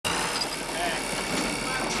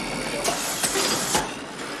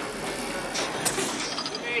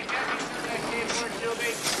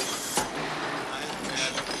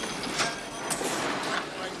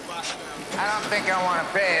think I want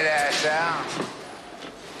to pay that, Sal?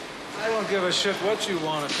 I don't give a shit what you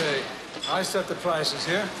want to pay. I set the prices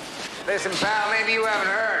here. Listen, pal, maybe you haven't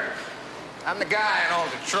heard. I'm the guy in old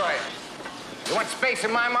Detroit. You want space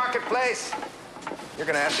in my marketplace? You're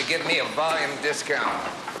gonna have to give me a volume discount.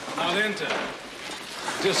 Not into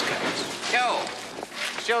discounts. Yo,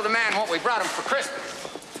 show the man what we brought him for Christmas.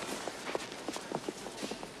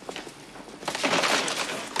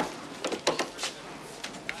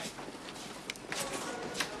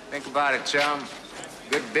 Think about it, chum.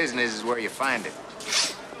 Good business is where you find it.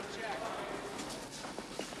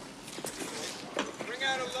 Bring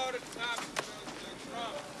out a loaded top.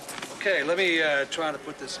 Okay, let me try to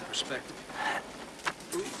put this in perspective.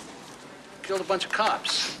 We killed a bunch of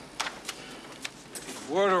cops.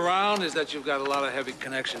 Word around is that you've got a lot of heavy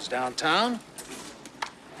connections downtown.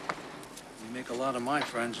 You make a lot of my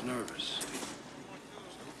friends nervous.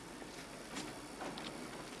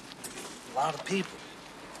 A lot of people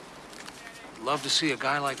love to see a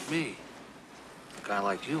guy like me, a guy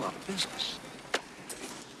like you, out of business.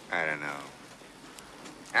 I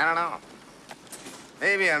don't know.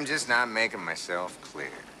 Maybe I'm just not making myself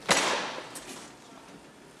clear.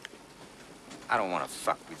 I don't want to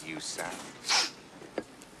fuck with you, son.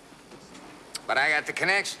 But I got the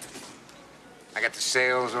connections. I got the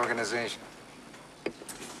sales organization.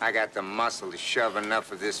 I got the muscle to shove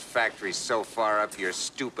enough of this factory so far up your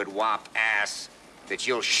stupid wop ass that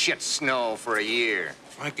you'll shit snow for a year.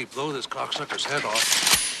 Frankie, blow this cocksucker's head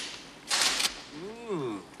off.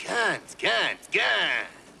 Ooh, guns.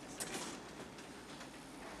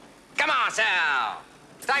 Come on, Sal.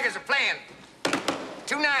 Tigers are playing.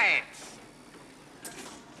 2 nights.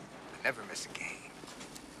 I never miss a game.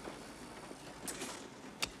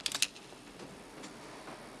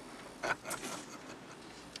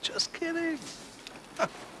 Just kidding.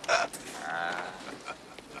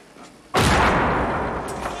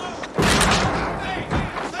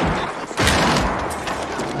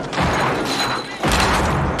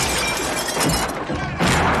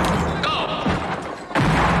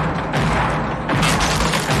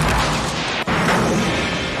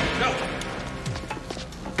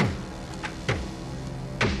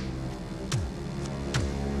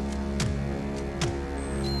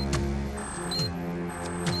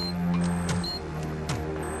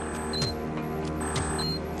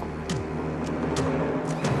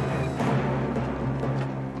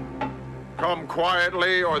 Come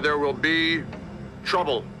quietly, or there will be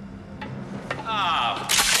trouble. Ah,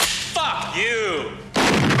 fuck you!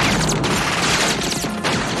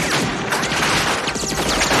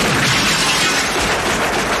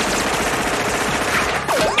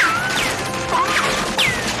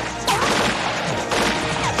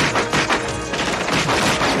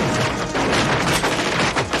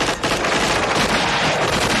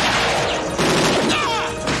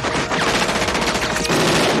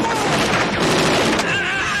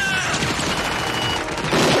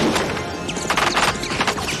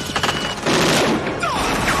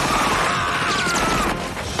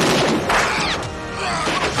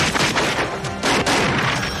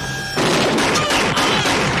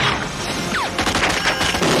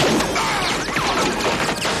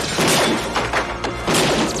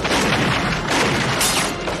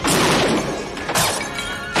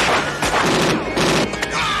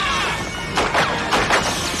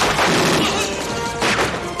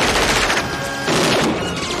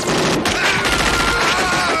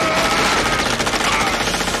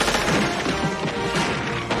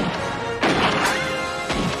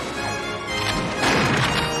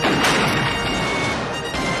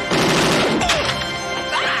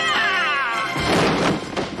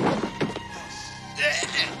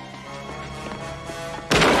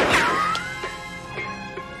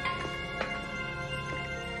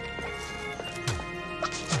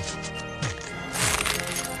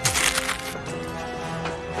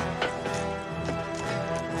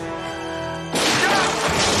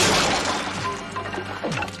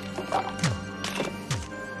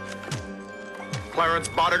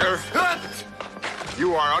 Boddicker,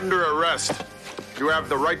 you are under arrest. You have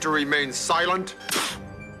the right to remain silent.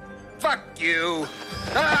 Fuck you.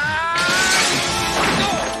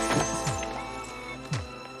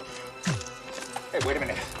 Hey, wait a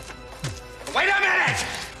minute. Wait a minute!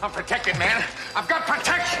 I'm protected, man. I've got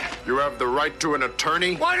protection. You have the right to an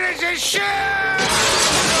attorney. What is this shit?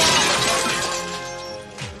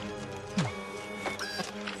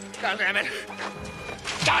 God damn it.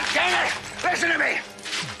 God damn it! Listen to me!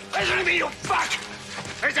 Listen to me, you fuck!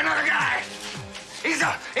 There's another guy! He's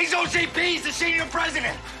OCP, he's the senior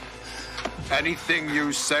president! Anything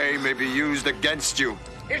you say may be used against you.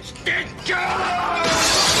 It's ridiculous!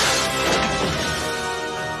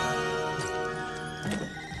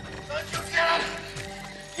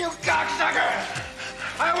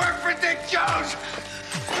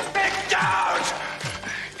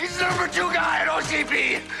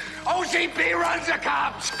 OCP runs the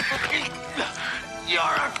cops! You're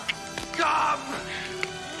a cop!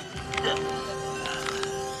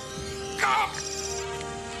 Cop!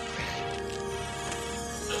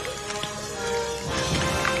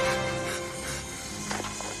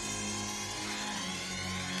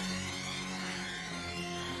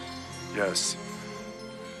 Yes,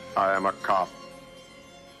 I am a cop.